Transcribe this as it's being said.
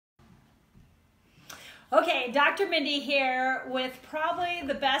Okay, Dr. Mindy here with probably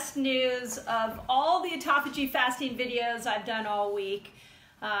the best news of all the autophagy fasting videos I've done all week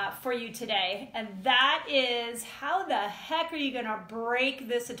for you today. And that is, how the heck are you going to break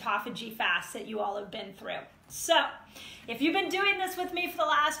this autophagy fast that you all have been through? So, if you've been doing this with me for the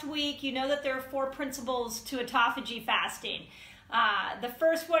last week, you know that there are 4 principles to autophagy fasting. The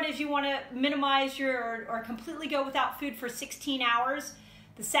first one is you want to minimize or completely go without food for 16 hours.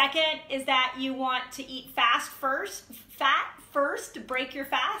 The second is that you want to eat fat first to break your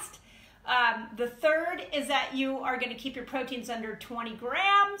fast. The third is that you are going to keep your proteins under 20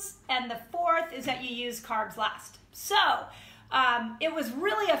 grams. And the fourth is that you use carbs last. So it was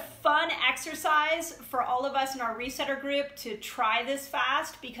really a fun exercise for all of us in our resetter group to try this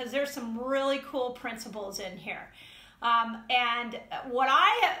fast because there's some really cool principles in here. And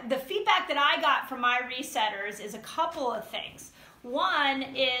the feedback that I got from my resetters is a couple of things. One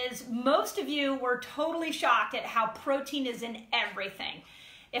is most of you were totally shocked at how protein is in everything.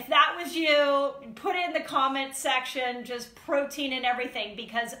 If that was you, put it in the comment section, just protein in everything,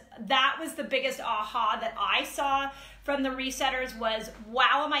 because that was the biggest aha that I saw from the resetters was,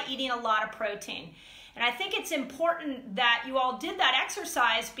 wow, am I eating a lot of protein? And I think it's important that you all did that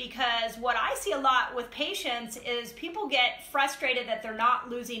exercise because what I see a lot with patients is people get frustrated that they're not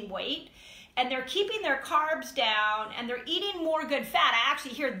losing weight and they're keeping their carbs down and they're eating more good fat. I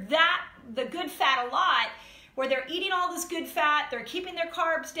actually hear the good fat a lot, where they're eating all this good fat, they're keeping their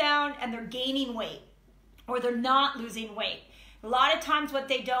carbs down, and they're gaining weight, or they're not losing weight. A lot of times what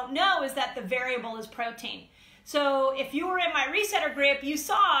they don't know is that the variable is protein. So if you were in my resetter group, you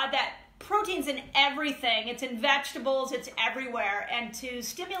saw that protein's in everything. It's in vegetables, it's everywhere. And to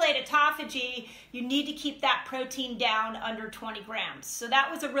stimulate autophagy, you need to keep that protein down under 20 grams. So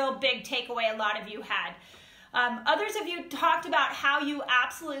that was a real big takeaway a lot of you had. Others of you talked about how you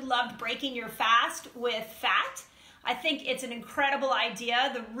absolutely loved breaking your fast with fat. I think it's an incredible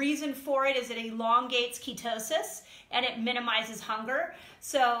idea. The reason for it is it elongates ketosis and it minimizes hunger.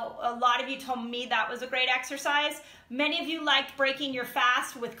 So a lot of you told me that was a great exercise. Many of you liked breaking your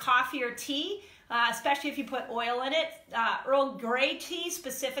fast with coffee or tea, especially if you put oil in it. Earl Grey tea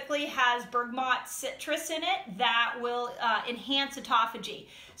specifically has bergamot citrus in it that will enhance autophagy.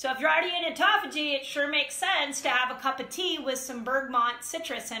 So if you're already in autophagy, it sure makes sense to have a cup of tea with some bergamot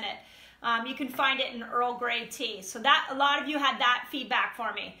citrus in it. You can find it in Earl Grey tea. So that a lot of you had that feedback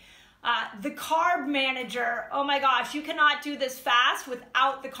for me. The carb manager, oh my gosh, you cannot do this fast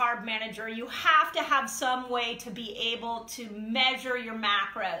without the carb manager. You have to have some way to be able to measure your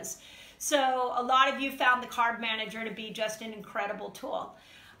macros. So a lot of you found the carb manager to be just an incredible tool.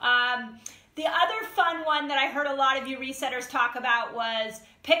 The other fun one that I heard a lot of you resetters talk about was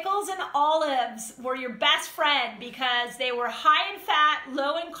pickles and olives were your best friend because they were high in fat,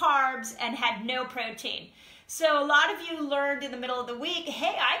 low in carbs, and had no protein. So a lot of you learned in the middle of the week,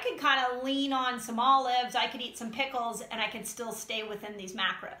 hey, I could kind of lean on some olives, I could eat some pickles, and I could still stay within these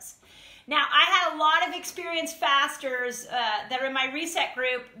macros. Now, I had a lot of experienced fasters that are in my reset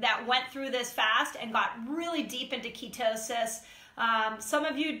group that went through this fast and got really deep into ketosis. Some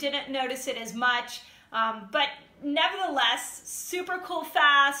of you didn't notice it as much, but nevertheless, super cool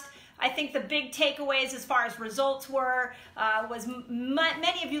fast. I think the big takeaways as far as results was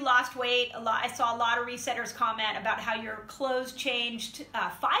many of you lost weight. I saw a lot of resetters comment about how your clothes changed.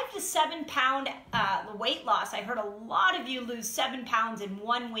 5 to 7 pound weight loss. I heard a lot of you lose 7 pounds in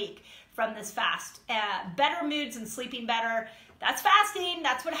 1 week from this fast. Better moods and sleeping better. That's fasting.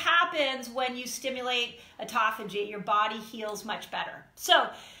 That's what happens when you stimulate autophagy. Your body heals much better.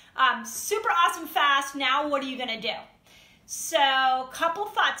 So super awesome fast. Now what are you going to do? So, couple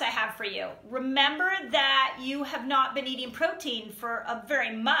thoughts I have for you. Remember that you have not been eating protein for a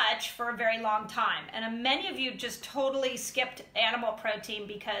very long time. And many of you just totally skipped animal protein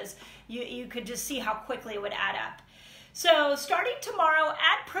because you could just see how quickly it would add up. So, starting tomorrow,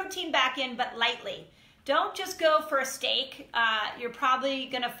 add protein back in, but lightly. Don't just go for a steak. You're probably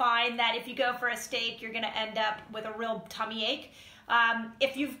going to find that if you go for a steak, you're going to end up with a real tummy ache.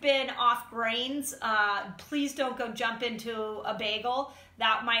 If you've been off grains, please don't go jump into a bagel.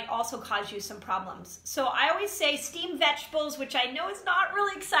 That might also cause you some problems. So I always say steamed vegetables, which I know is not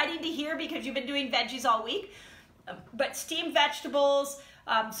really exciting to hear because you've been doing veggies all week, but steamed vegetables,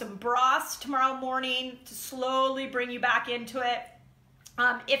 some broths tomorrow morning to slowly bring you back into it.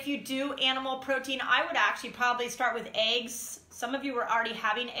 If you do animal protein, I would actually probably start with eggs. Some of you were already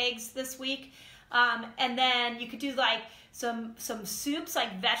having eggs this week. And then you could do like some soups,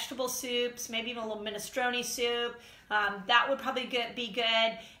 like vegetable soups, maybe even a little minestrone soup. That would probably be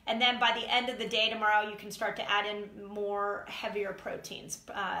good. And then by the end of the day tomorrow, you can start to add in more heavier proteins,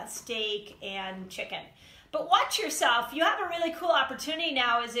 steak and chicken. But watch yourself. You have a really cool opportunity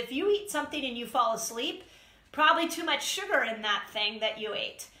now is if you eat something and you fall asleep, probably too much sugar in that thing that you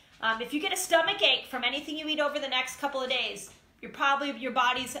ate. If you get a stomach ache from anything you eat over the next couple of days, your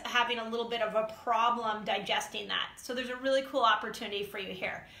body's having a little bit of a problem digesting that. So there's a really cool opportunity for you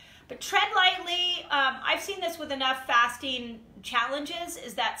here. But tread lightly. I've seen this with enough fasting challenges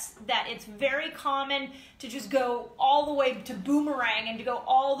is that it's very common to just go all the way to boomerang and to go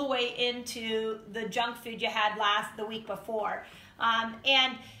all the way into the junk food you had the week before.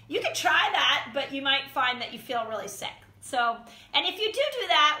 And you can try that, but you might find that you feel really sick. So, and if you do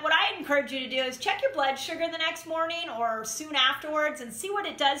that, what I encourage you to do is check your blood sugar the next morning or soon afterwards and see what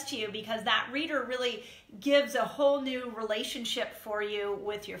it does to you, because that reader really gives a whole new relationship for you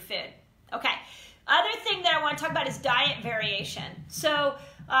with your food. Okay, other thing that I want to talk about is diet variation. So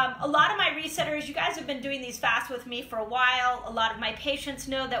a lot of my resetters, you guys have been doing these fasts with me for a while. A lot of my patients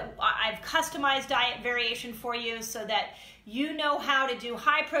know that I've customized diet variation for you so that you know how to do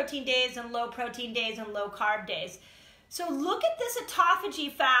high protein days and low protein days and low carb days. So look at this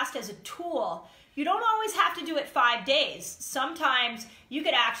autophagy fast as a tool. You don't always have to do it 5 days. Sometimes you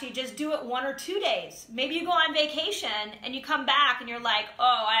could actually just do it 1 or 2 days. Maybe you go on vacation and you come back and you're like,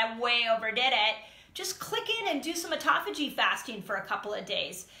 oh, I way overdid it. Just click in and do some autophagy fasting for a couple of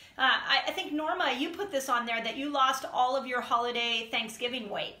days. I think, Norma, you put this on there that you lost all of your holiday Thanksgiving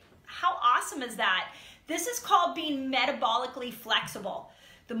weight. How awesome is that? This is called being metabolically flexible.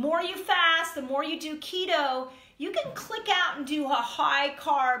 The more you fast, the more you do keto, you can click out and do a high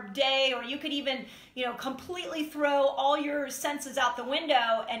carb day, or you could even, completely throw all your senses out the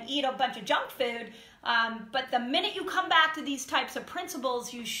window and eat a bunch of junk food. But the minute you come back to these types of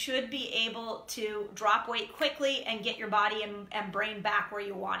principles, you should be able to drop weight quickly and get your body and brain back where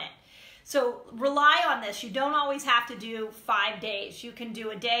you want it. So rely on this. You don't always have to do 5 days. You can do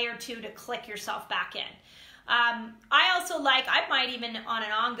a day or 2 to click yourself back in. I also I might even on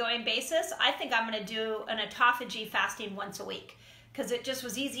an ongoing basis, I think I'm going to do an autophagy fasting once a week because it just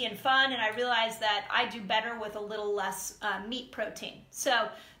was easy and fun, and I realized that I do better with a little less meat protein. So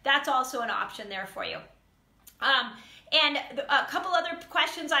that's also an option there for you. And a couple other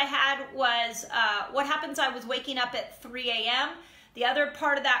questions I had was, what happens I was waking up at 3 a.m.? The other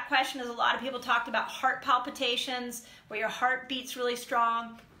part of that question is a lot of people talked about heart palpitations, where your heart beats really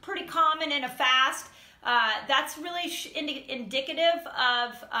strong, pretty common in a fast. That's really indicative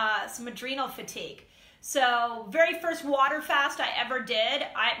of some adrenal fatigue. So very first water fast I ever did,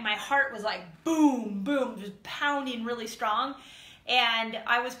 my heart was like boom, boom, just pounding really strong. And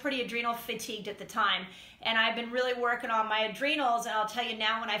I was pretty adrenal fatigued at the time. And I've been really working on my adrenals, and I'll tell you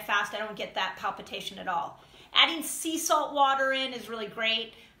now when I fast, I don't get that palpitation at all. Adding sea salt water in is really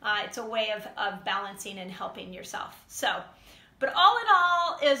great. It's a way of balancing and helping yourself. But all in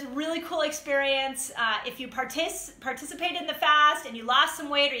all, it was a really cool experience. If you participated in the fast and you lost some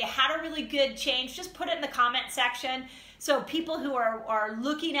weight or you had a really good change, just put it in the comment section so people who are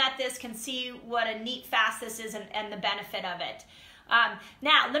looking at this can see what a neat fast this is and the benefit of it.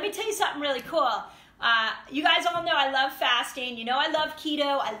 Now, let me tell you something really cool. You guys all know I love fasting. You know I love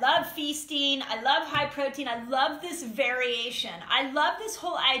keto. I love feasting. I love high protein. I love this variation. I love this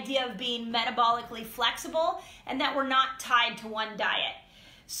whole idea of being metabolically flexible and that we're not tied to one diet.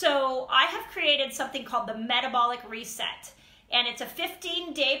 So I have created something called the Metabolic Reset. And it's a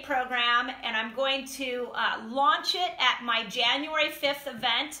 15-day program, and I'm going to launch it at my January 5th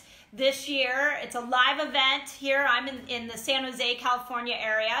event this year. It's a live event here. I'm in the San Jose, California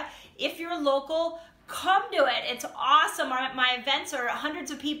area. If you're local, come to it. It's awesome. My events are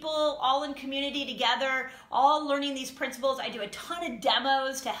hundreds of people all in community together, all learning these principles. I do a ton of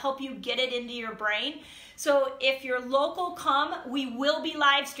demos to help you get it into your brain. So if you're local, come. We will be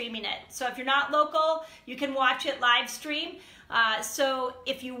live streaming it. So if you're not local, you can watch it live stream. So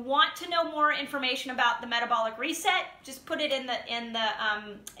if you want to know more information about the Metabolic Reset, just put it in the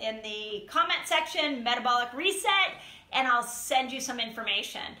comment section, Metabolic Reset, and I'll send you some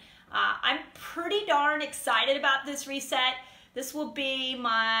information. I'm pretty darn excited about this reset. This will be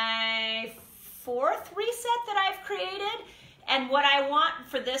my 4th reset that I've created. And what I want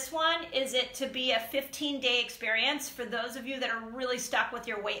for this one is it to be a 15-day experience for those of you that are really stuck with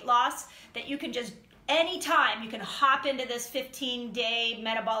your weight loss, that you can just anytime you can hop into this 15-day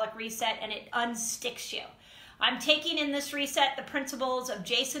metabolic reset and it unsticks you. I'm taking in this reset the principles of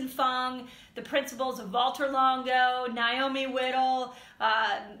Jason Fung, the principles of Walter Longo, Naomi Whittle,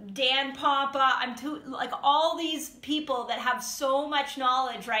 Dan Pompa, like all these people that have so much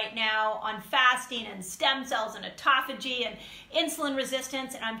knowledge right now on fasting and stem cells and autophagy and insulin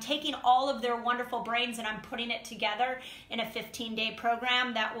resistance, and I'm taking all of their wonderful brains and I'm putting it together in a 15-day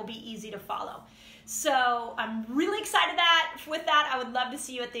program that will be easy to follow. So I'm really excited with that. I would love to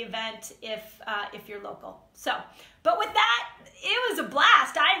see you at the event if you're local. But with that, it was a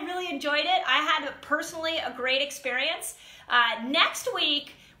blast. I really enjoyed it. I had personally a great experience. Next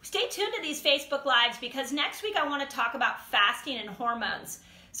week, stay tuned to these Facebook Lives because next week I want to talk about fasting and hormones.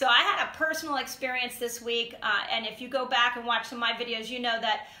 So I had a personal experience this week, and if you go back and watch some of my videos, you know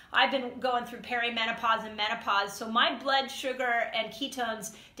that I've been going through perimenopause and menopause. So my blood sugar and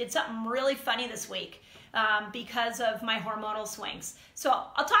ketones did something really funny this week because of my hormonal swings. So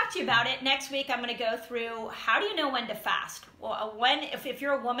I'll talk to you about it. Next week, I'm going to go through how do you know when to fast? Well, if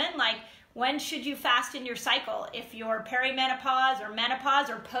you're a woman, like when should you fast in your cycle? If you're perimenopause or menopause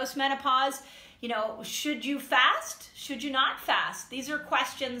or postmenopause, you know, should you fast? Should you not fast? These are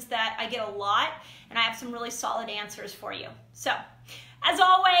questions that I get a lot, and I have some really solid answers for you. So, as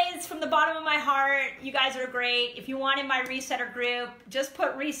always, from the bottom of my heart, you guys are great. If you want in my Resetter group, just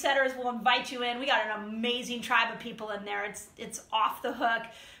put Resetters, we'll invite you in. We got an amazing tribe of people in there. It's off the hook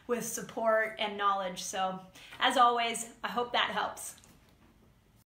with support and knowledge. So, as always, I hope that helps.